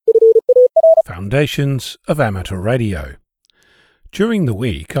Foundations of Amateur Radio. During the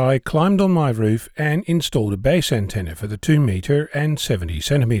week, I climbed on my roof and installed a base antenna for the 2 meter and 70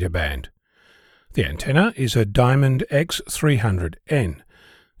 centimeter band. The antenna is a Diamond X300N.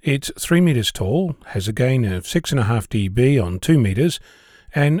 It's 3 meters tall, has a gain of 6.5 dB on 2 meters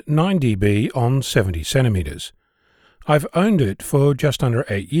and 9 dB on 70 centimeters. I've owned it for just under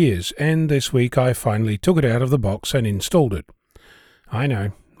 8 years, and this week I finally took it out of the box and installed it. I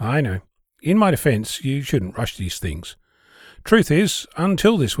know. In my defense, you shouldn't rush these things. Truth is,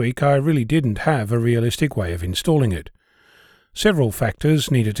 until this week I really didn't have a realistic way of installing it. Several factors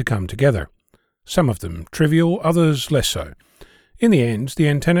needed to come together. Some of them trivial, others less so. In the end, the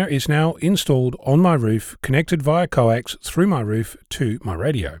antenna is now installed on my roof, connected via coax through my roof to my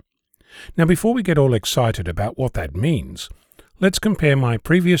radio. Now, before we get all excited about what that means, let's compare my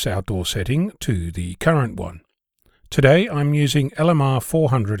previous outdoor setting to the current one. Today I'm using LMR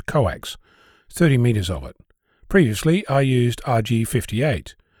 400 coax, 30 meters of it. Previously I used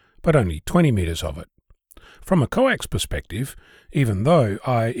RG58, but only 20 meters of it. From a coax perspective, even though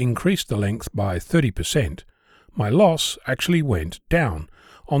I increased the length by 30%, my loss actually went down.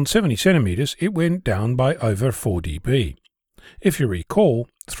 On 70 centimeters it went down by over 4 dB. If you recall,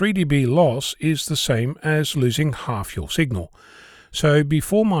 3 dB loss is the same as losing half your signal. So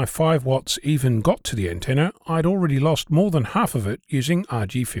before my 5 watts even got to the antenna, I'd already lost more than half of it using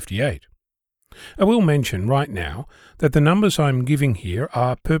RG58. I will mention right now that the numbers I'm giving here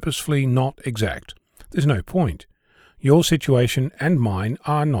are purposefully not exact. There's no point. Your situation and mine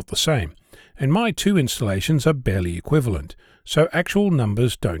are not the same, and my 2 installations are barely equivalent, so actual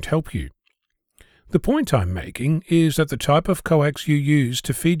numbers don't help you. The point I'm making is that the type of coax you use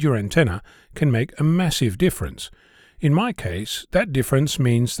to feed your antenna can make a massive difference. In my case, that difference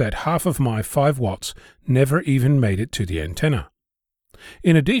means that half of my 5 watts never even made it to the antenna.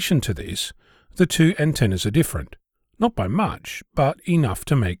 In addition to this, the 2 antennas are different. Not by much, but enough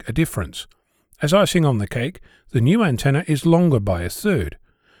to make a difference. As icing on the cake, the new antenna is longer by 1/3.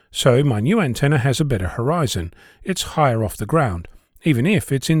 So my new antenna has a better horizon. It's higher off the ground, even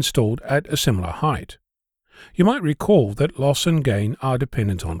if it's installed at a similar height. You might recall that loss and gain are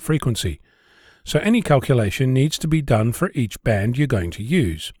dependent on frequency, so any calculation needs to be done for each band you're going to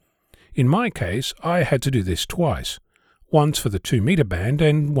use. In my case, I had to do this twice, once for the 2 meter band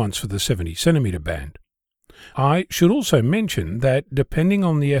and once for the 70 centimeter band. I should also mention that depending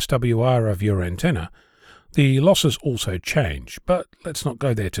on the SWR of your antenna, the losses also change, but let's not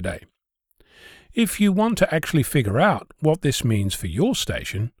go there today. If you want to actually figure out what this means for your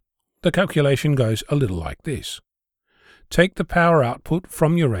station, the calculation goes a little like this. Take the power output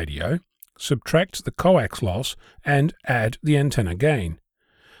from your radio, subtract the coax loss, and add the antenna gain.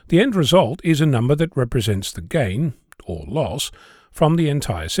 The end result is a number that represents the gain, or loss, from the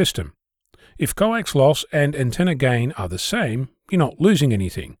entire system. If coax loss and antenna gain are the same, you're not losing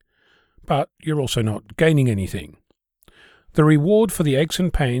anything, but you're also not gaining anything. The reward for the aches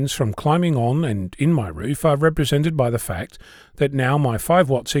and pains from climbing on and in my roof are represented by the fact that now my 5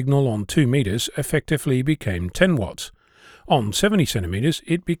 watt signal on 2 meters effectively became 10 watts. On 70 centimeters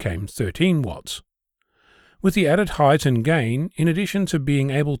it became 13 watts. With the added height and gain, in addition to being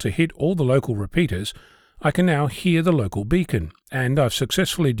able to hit all the local repeaters, I can now hear the local beacon, and I've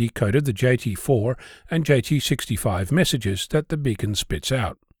successfully decoded the JT4 and JT65 messages that the beacon spits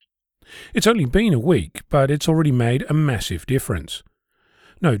out. It's only been a week, but it's already made a massive difference.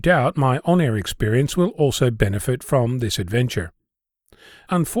 No doubt my on-air experience will also benefit from this adventure.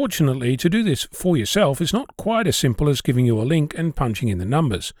 Unfortunately, to do this for yourself is not quite as simple as giving you a link and punching in the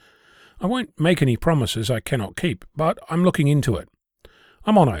numbers. I won't make any promises I cannot keep, but I'm looking into it.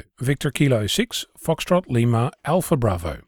 I'm Onno, Victor Kilo 6, Foxtrot Lima, Alpha Bravo.